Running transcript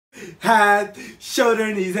Head,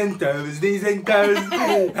 shoulder, knees and toes, knees and toes.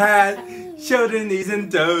 Head, shoulder, knees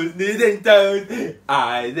and toes, knees and toes.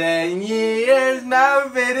 Eyes and ears,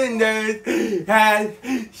 mouth and nose. Head,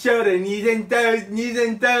 shoulder, knees and toes, knees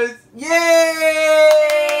and toes. Yay!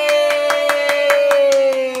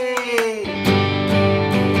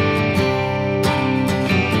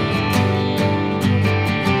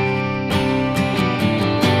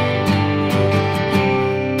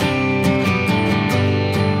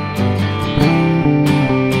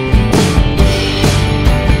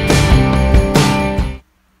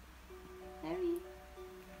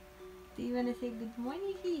 Do you want to say good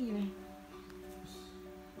morning here?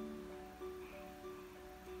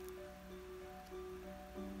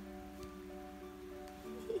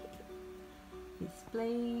 He's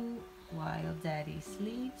playing while Daddy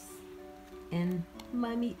sleeps and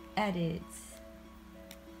Mommy edits.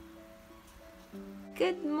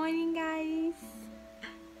 Good morning, guys.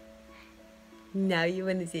 Now you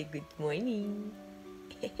want to say good morning.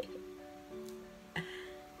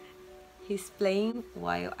 He's playing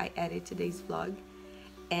while I edit today's vlog.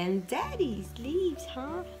 And Daddy sleeps,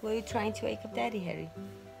 huh? Were you trying to wake up Daddy, Harry?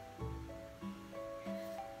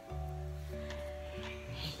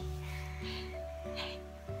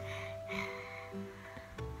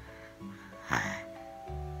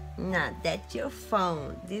 Nah, that's your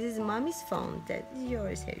phone. This is Mommy's phone. That is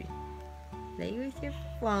yours, Harry. Play with your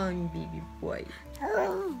phone, baby boy.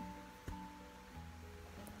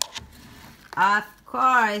 Of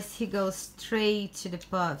course, he goes straight to the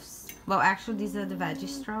puffs. Well, actually, these are the veggie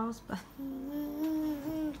straws, but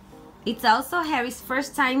it's also Harry's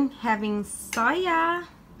first time having soya.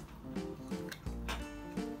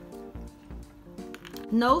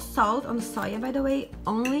 No salt on the soya, by the way,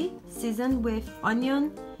 only seasoned with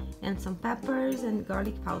onion and some peppers and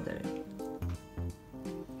garlic powder.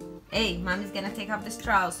 Hey, Mommy's gonna take off the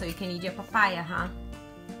straw so you can eat your papaya, huh?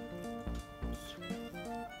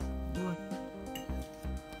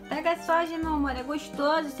 Pega a soja, meu amor, é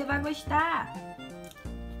gostoso, você vai gostar.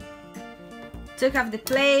 Took off the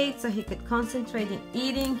plate so he could concentrate in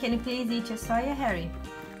eating. Can you please eat your soya, Harry?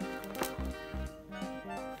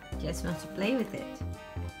 Just wants to play with it.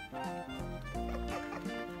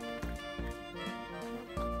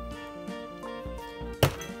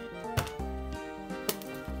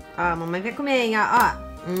 Ó, mamãe vai comer, hein? Ó.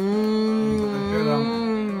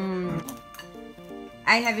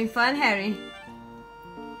 Are you having fun, Harry?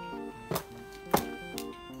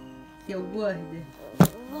 Seu gordo.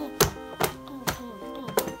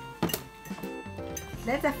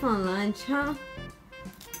 That's a fun lunch, huh?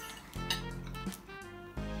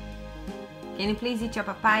 Can you please eat your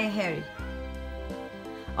papaya, Harry?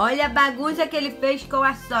 Olha a bagunça que ele fez com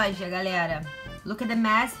a soja, galera. Look at the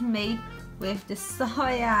mess he made with the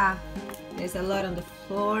soya. There's a lot on the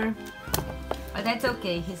floor. But that's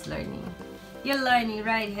okay, he's learning. You're learning,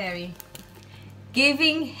 right, Harry?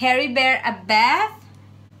 Giving Harry Bear a bath?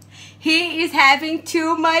 He is having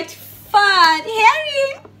too much fun.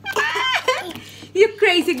 Harry! You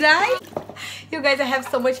crazy guy. You guys, I have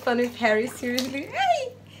so much fun with Harry, seriously.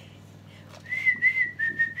 Hey!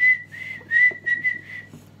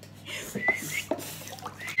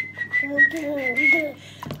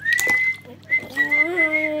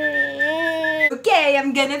 Okay,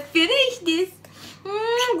 I'm gonna finish this.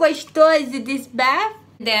 Gostoso, this bath.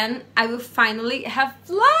 Then I will finally have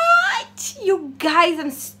lunch. You guys,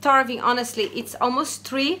 I'm starving, honestly. It's almost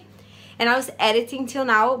 3 and I was editing till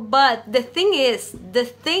now. But the thing is,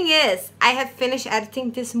 I have finished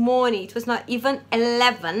editing this morning. It was not even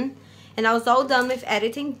 11 and I was all done with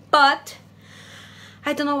editing. But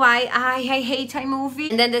I don't know why, I hate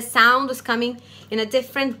iMovie. And then the sound was coming in a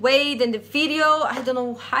different way than the video. I don't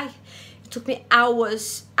know why. It took me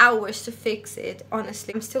hours to fix it,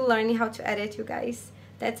 honestly. I'm still learning how to edit, you guys.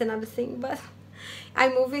 That's another thing, but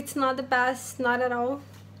iMovie, it's not the best, not at all.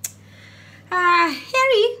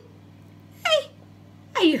 Harry, hey,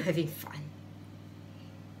 are you having fun?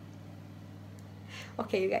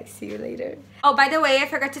 Okay, you guys, see you later. Oh, by the way, I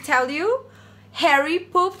forgot to tell you, Harry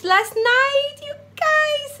pooped last night, you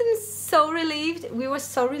guys. I'm so relieved. We were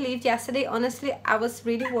so relieved yesterday. Honestly, I was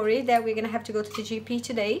really worried that we're gonna have to go to the GP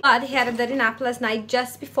today. But he had a dirty nap last night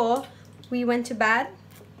just before we went to bed.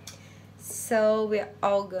 So we're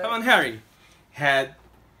all good. Come on, Harry. Head,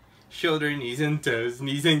 shoulder, knees and toes,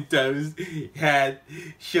 knees and toes. Head,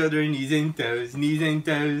 shoulder, knees and toes, knees and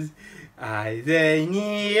toes. Eyes and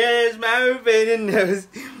ears, mouth and nose.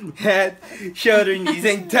 Head, shoulder, knees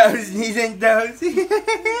and toes, knees and toes.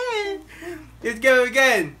 Let's go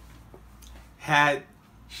again. Head,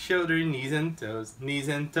 shoulder, knees and toes, knees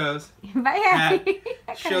and toes. Vai, Head, Harry.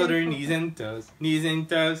 shoulder, knees and toes, knees and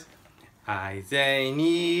toes. Eyes and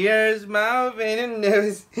ears, mouth and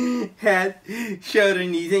nose. Head, shoulder,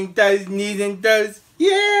 knees and toes, knees and toes.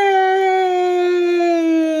 Yay!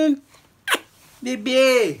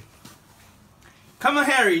 Baby! Come on,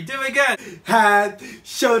 Harry, do it again. Head,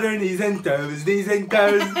 shoulder, knees and toes, knees and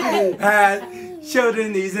toes. Head, shoulder,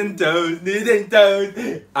 knees and toes, knees and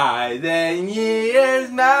toes. Eyes and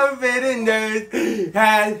ears, mouth and nose.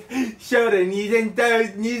 Head, shoulder, knees and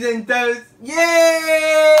toes, knees and toes. Yay!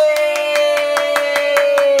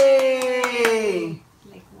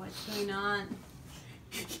 Like, what's going on?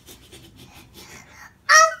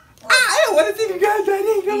 I don't want to see the guys,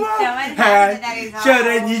 Daddy. Come on. Someone Head, that is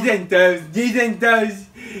shoulder, all. knees and toes, knees and toes.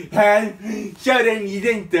 Head, shoulder, knees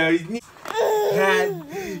and toes. Head,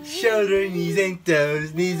 shoulder, knees and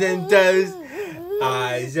toes, knees and toes.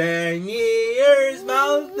 Eyes and ears,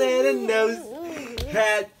 mouth and a nose.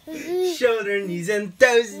 Head, shoulder, knees and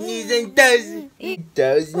toes, knees and toes.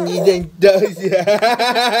 Toes, knees and toes.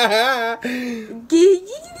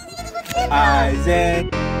 Eyes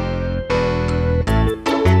and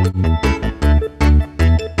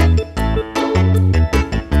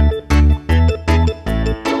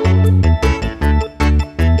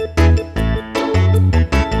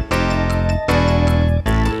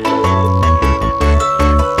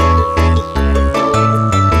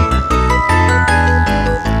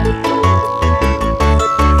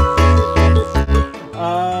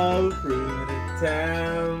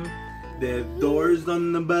the doors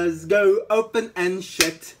on the bus go open and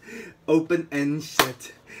shut, open and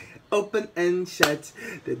shut, open and shut.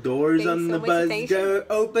 The doors on the bus go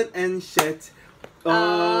open and shut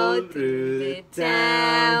all through the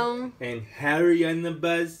town. And Harry on the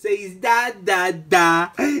bus says da da da,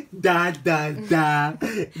 da da da,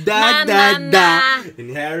 da da da.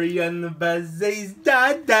 And Harry on the bus says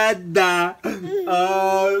da da da,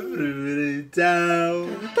 all through the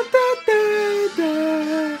town. Da da da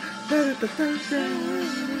da.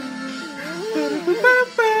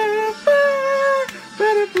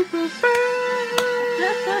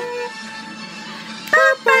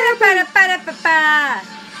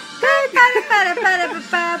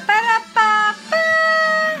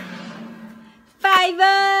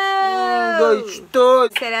 Gostou?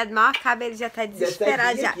 Será do maior cabo, ele já tá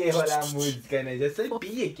desesperado já. Já sabia que ia rolar a música, né? Já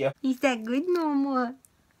sabia que ó. Is that good, no amor?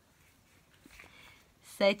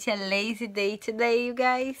 Such a lazy day today, you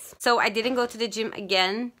guys. So I didn't go to the gym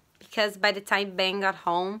again because by the time Ben got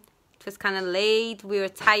home, it was kind of late. We were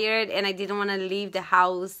tired and I didn't want to leave the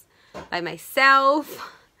house by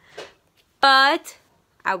myself. But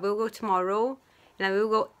I will go tomorrow and I will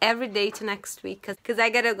go every day to next week because I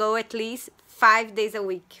gotta go at least 5 days a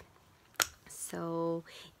week. So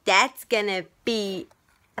that's gonna be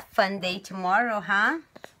a fun day tomorrow, huh?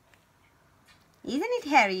 Isn't it,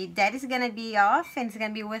 Harry? Daddy's gonna be off and he's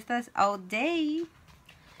gonna be with us all day.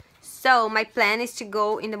 So my plan is to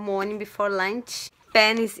go in the morning before lunch.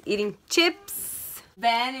 Ben is eating chips.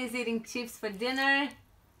 Ben is eating chips for dinner.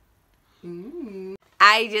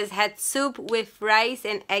 I just had soup with rice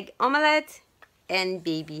and egg omelette. And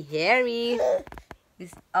baby Harry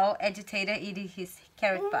is all agitated eating his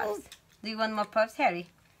carrot puffs. Do you want more puffs, Harry?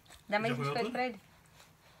 Dá mais biscoito pra ele.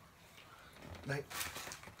 Vai.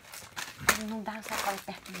 Não dá o sacola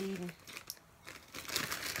perto dele.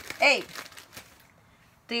 Hey!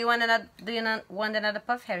 Do you want another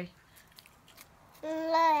puff, Harry?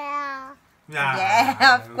 Ah,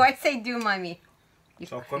 Yeah, of course I do, mommy.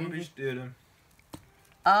 Só come besteira.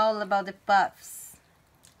 All about the puffs.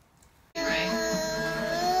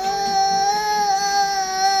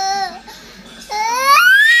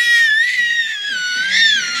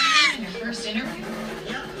 Your first interview?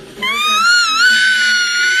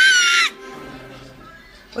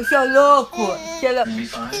 Ô, seu louco! Seu louco! Be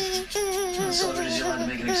fine. Celebrities you wanted to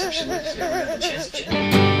make an exception with. You ever had the chance to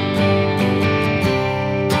chat?